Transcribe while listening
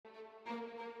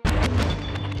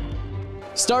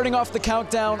Starting off the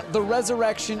countdown, the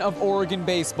resurrection of Oregon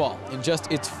baseball. In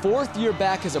just its 4th year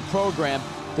back as a program,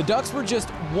 the Ducks were just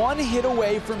one hit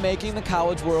away from making the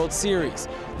College World Series,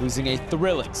 losing a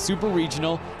thrilling Super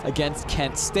Regional against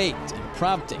Kent State and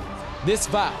prompting this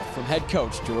vow from head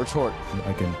coach George Horton.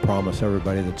 I can promise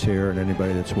everybody that's here and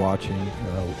anybody that's watching,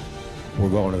 we're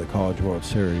going to the College World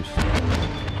Series.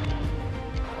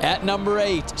 At number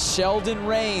 8, Sheldon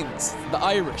Rains. The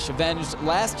Irish avenged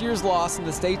last year's loss in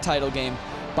the state title game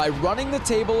by running the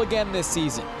table again this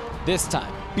season, this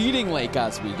time beating Lake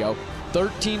Oswego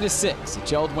 13-6 at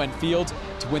Gerald Field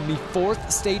to win the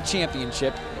 4th state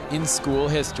championship in school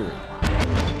history.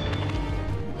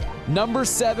 Number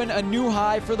 7, a new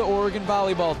high for the Oregon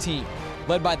volleyball team.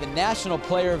 Led by the National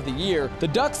Player of the Year, the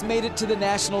Ducks made it to the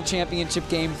national championship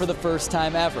game for the first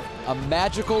time ever. A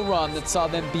magical run that saw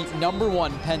them beat number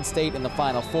 1 Penn State in the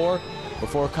Final Four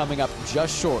before coming up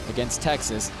just short against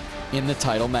Texas in the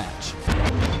title match.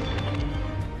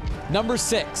 Number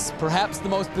 6, perhaps the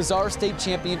most bizarre state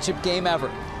championship game ever.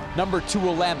 Number 2,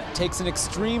 Willamette takes an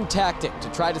extreme tactic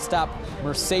to try to stop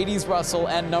Mercedes Russell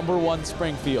and number 1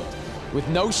 Springfield. With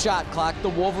no shot clock, the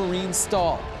Wolverines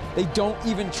stall. They don't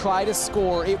even try to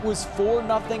score. It was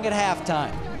 4-0 at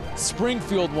halftime.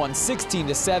 Springfield won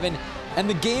 16-7, and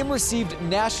the game received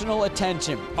national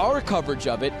attention. Our coverage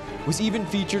of it was even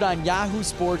featured on Yahoo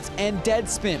Sports and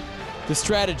Deadspin. The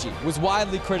strategy was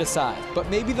widely criticized, but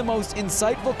maybe the most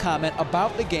insightful comment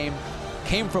about the game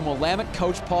came from Willamette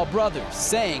coach Paul Brothers,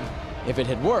 saying, if it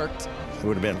had worked,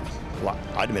 I'd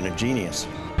have been a genius.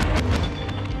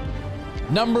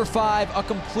 Number 5, a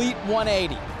complete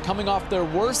 180. Coming off their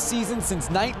worst season since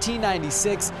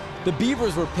 1996, the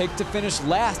Beavers were picked to finish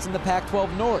last in the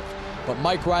Pac-12 North, but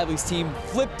Mike Riley's team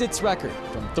flipped its record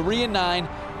from 3-9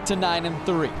 to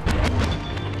 9-3.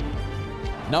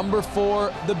 Number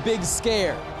 4, the big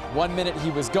scare. 1 minute he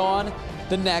was gone,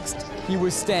 the next he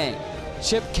was staying.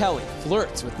 Chip Kelly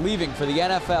flirts with leaving for the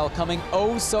NFL, coming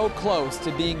oh so close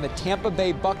to being the Tampa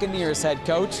Bay Buccaneers head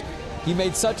coach. He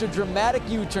made such a dramatic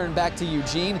U-turn back to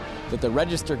Eugene that the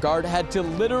Register Guard had to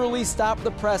literally stop the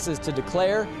presses to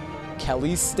declare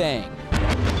Kelly's staying.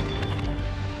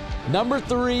 Number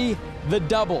 3, the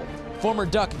double. Former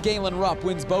Duck Galen Rupp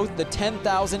wins both the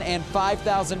 10,000 and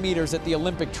 5,000 meters at the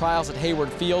Olympic trials at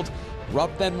Hayward Field.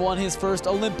 Rupp then won his first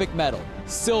Olympic medal,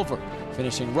 silver,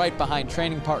 finishing right behind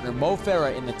training partner Mo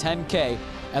Farah in the 10K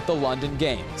at the London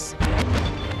Games.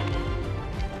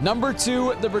 Number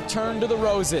 2, the return to the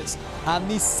Roses. On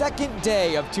the second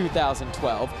day of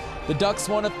 2012, the Ducks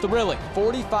won a thrilling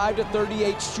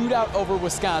 45-38 shootout over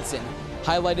Wisconsin,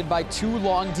 highlighted by 2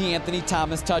 long DeAnthony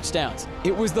Thomas touchdowns.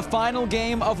 It was the final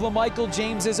game of LaMichael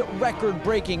James's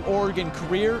record-breaking Oregon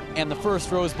career and the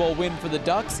first Rose Bowl win for the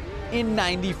Ducks in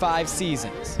 95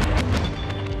 seasons.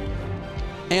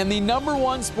 And the number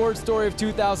 1 sports story of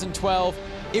 2012,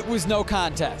 it was no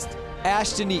contest.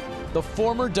 Ashton Eaton, the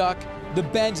former Duck, the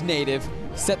Bend native,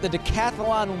 set the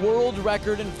decathlon world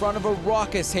record in front of a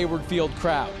raucous Hayward Field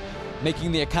crowd.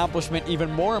 Making the accomplishment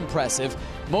even more impressive,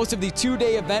 most of the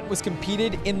 2-day event was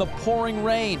competed in the pouring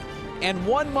rain, and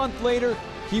 1 month later,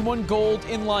 he won gold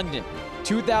in London.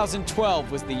 2012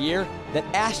 was the year that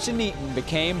Ashton Eaton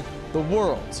became the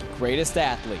world's greatest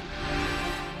athlete.